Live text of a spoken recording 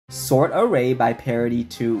Sort array by parity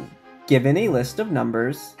 2. Given a list of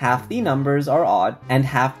numbers, half the numbers are odd and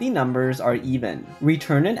half the numbers are even.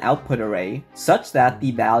 Return an output array such that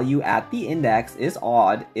the value at the index is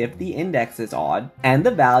odd if the index is odd, and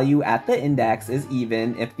the value at the index is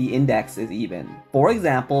even if the index is even. For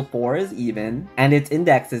example, 4 is even and its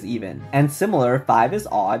index is even, and similar 5 is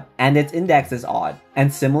odd and its index is odd,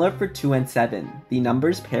 and similar for 2 and 7. The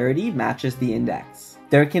number's parity matches the index.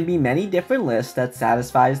 There can be many different lists that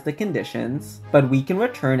satisfies the conditions, but we can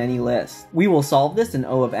return any list. We will solve this in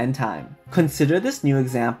O of n time. Consider this new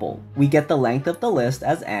example. We get the length of the list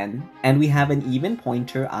as n, and we have an even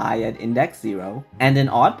pointer I at index 0, and an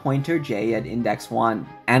odd pointer j at index 1.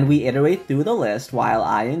 And we iterate through the list while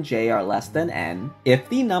I and j are less than n. If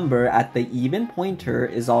the number at the even pointer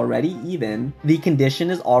is already even, the condition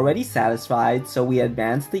is already satisfied, so we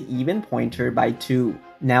advance the even pointer by 2.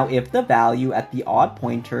 Now if the value at the odd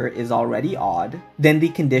pointer is already odd, then the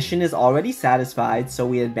condition is already satisfied, so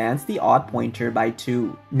we advance the odd pointer by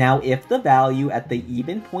 2. Now if the value at the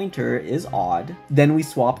even pointer is odd, then we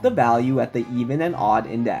swap the value at the even and odd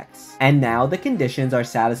index. And now the conditions are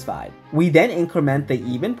satisfied. We then increment the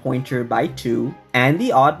even pointer by 2 and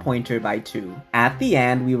the odd pointer by 2. At the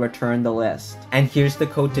end, we return the list. And here's the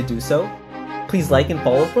code to do so. Please like and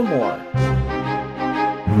follow for more.